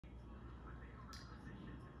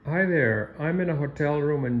Hi there. I'm in a hotel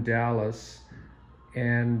room in Dallas,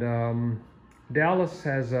 and Dallas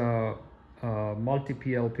has a multi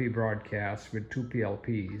PLP broadcast with two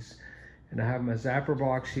PLPs, and I have my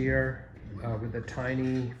ZapperBox here with a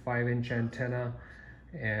tiny 5-inch antenna,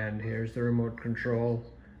 and here's the remote control,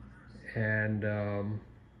 and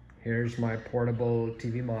here's my portable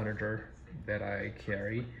TV monitor that I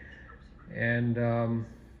carry, and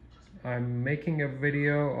I'm making a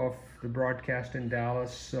video of the broadcast in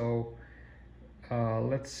Dallas, so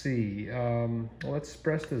let's see. Let's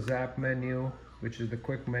press the Zap menu, which is the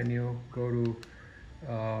quick menu.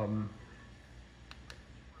 Um,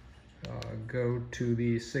 go to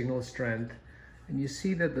the signal strength, and you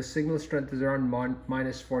see that the signal strength is around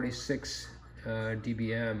minus 46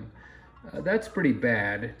 dBm. That's pretty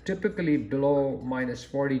bad. Typically below minus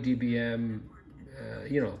 40 dBm,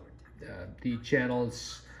 the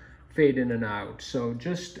channels fade in and out. So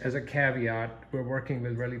just as a caveat, we're working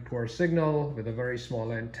with really poor signal with a very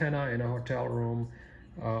small antenna in a hotel room.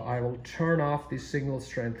 I will turn off the signal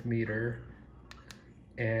strength meter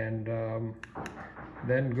and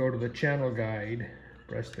then go to the channel guide,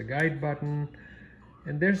 press the guide button,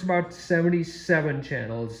 and there's about 77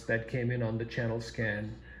 channels that came in on the channel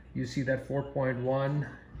scan. You see that 4.1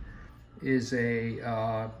 is a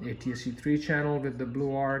ATSC 3 channel with the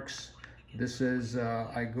blue arcs. This is,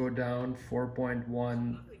 I go down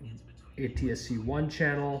 4.1 ATSC 1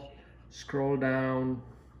 channel, scroll down,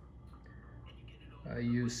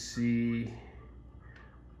 you see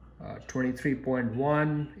 23.1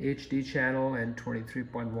 HD channel and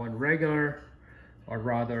 23.1 regular, or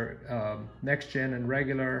rather NextGen and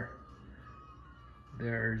regular.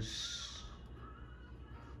 There's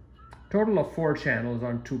a total of 4 channels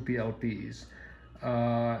on 2 PLPs.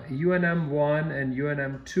 UNM1 and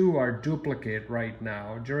UNM2 are duplicate right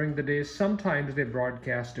now. During the day, sometimes they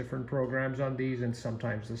broadcast different programs on these and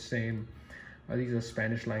sometimes the same. These are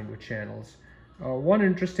Spanish language channels. One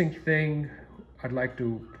interesting thing I'd like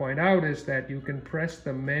to point out is that you can press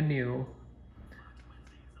the menu.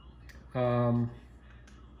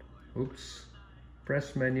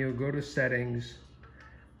 Press menu, go to settings,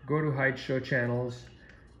 go to hide show channels,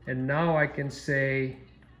 and now I can say,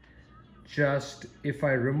 just if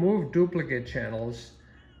I remove duplicate channels,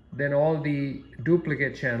 then all the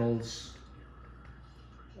duplicate channels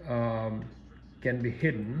can be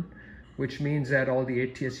hidden, which means that all the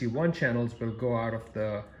ATSC 1 channels will go out of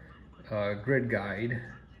the grid guide.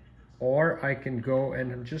 Or I can go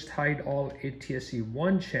and just hide all ATSC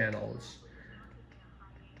 1 channels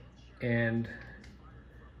and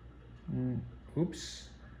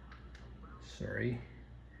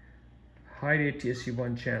hide ATSC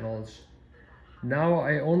 1 channels. Now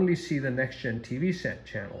I only see the NextGen TV set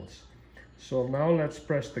channels. So now let's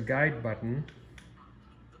press the guide button,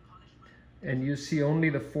 and you see only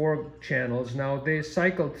the 4 channels. Now they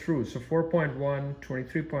cycle through, so 4.1,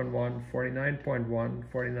 23.1, 49.1,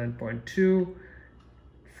 49.2,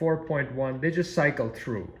 4.1, they just cycle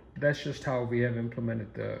through. That's just how we have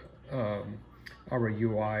implemented the our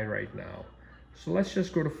UI right now. So let's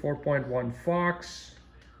just go to 4.1 Fox.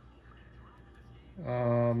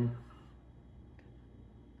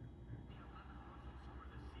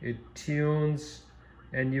 It tunes,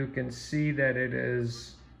 and you can see that it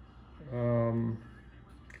is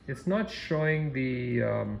it's not showing the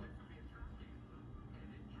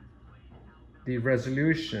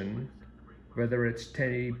resolution, whether it's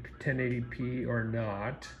 1080p or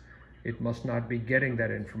not. It must not be getting that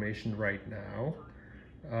information right now.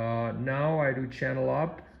 Now I do channel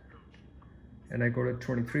up and I go to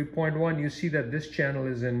 23.1. You see that this channel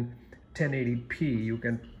is in 1080p. You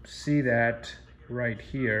can see that right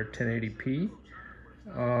here, 1080p.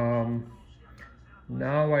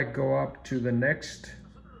 Now I go up to the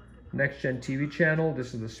NextGen TV channel.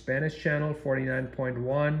 This is the Spanish channel,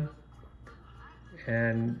 49.1,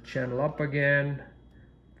 and channel up again.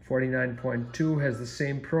 49.2 has the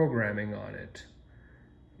same programming on it,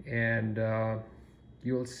 and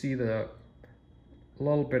you'll see the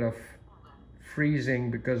little bit of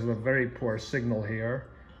freezing because of the very poor signal here.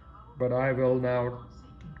 But I will now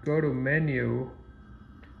go to menu,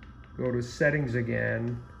 go to settings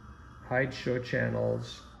again, hide show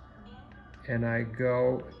channels, and I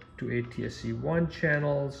go to ATSC 1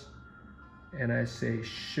 channels, and I say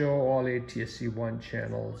show all ATSC 1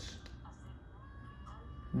 channels.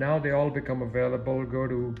 Now they all become available. Go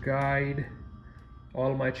to guide,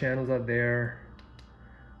 all my channels are there,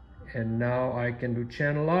 and now I can do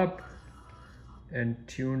channel up and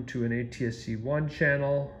tune to an ATSC 1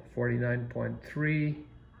 channel, 49.3,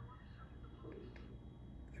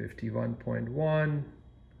 51.1.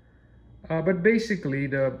 But basically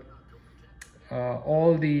the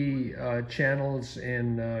all the channels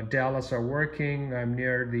in Dallas are working. I'm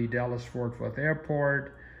near the Dallas-Fort Worth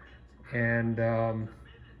Airport, and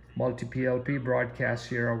multi-PLP broadcasts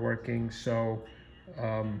here are working. So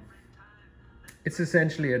it's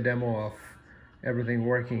essentially a demo of everything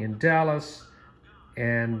working in Dallas.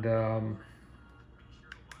 And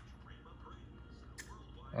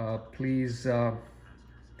please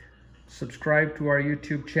subscribe to our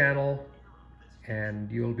YouTube channel, and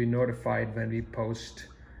you'll be notified when we post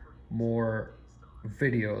more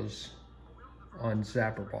videos on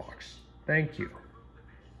ZapperBox. Thank you.